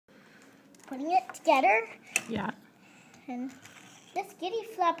putting it together. Yeah. And this giddy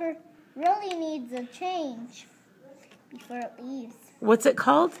flapper really needs a change before it leaves. What's it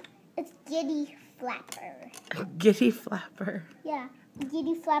called? It's giddy flapper. Giddy flapper. Yeah, a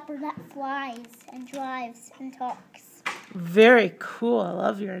giddy flapper that flies and drives and talks. Very cool. I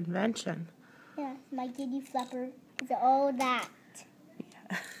love your invention. Yeah, my giddy flapper is all that.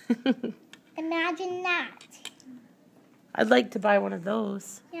 Yeah. Imagine that. I'd like to buy one of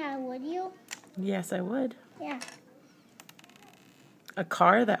those. Yeah, would you? Yes, I would. Yeah. A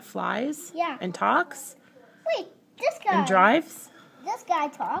car that flies? Yeah. And talks? Wait, this guy. And drives? This guy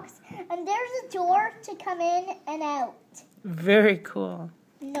talks, and there's a door to come in and out. Very cool.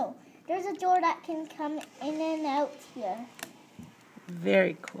 No, there's a door that can come in and out here.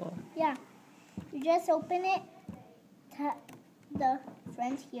 Very cool. Yeah. You just open it. The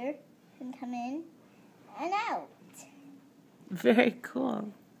friend here can come in and out. Very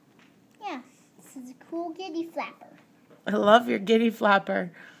cool. Yeah, this is a cool giddy flapper. I love your giddy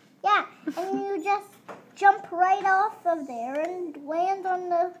flapper. Yeah, and you just jump right off of there and land on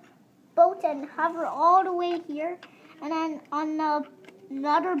the boat and hover all the way here, and then on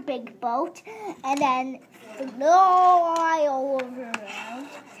another big boat, and then fly over around,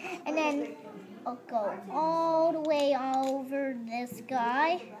 and then go all the way over this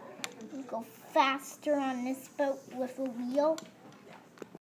guy, and go faster on this boat with a wheel.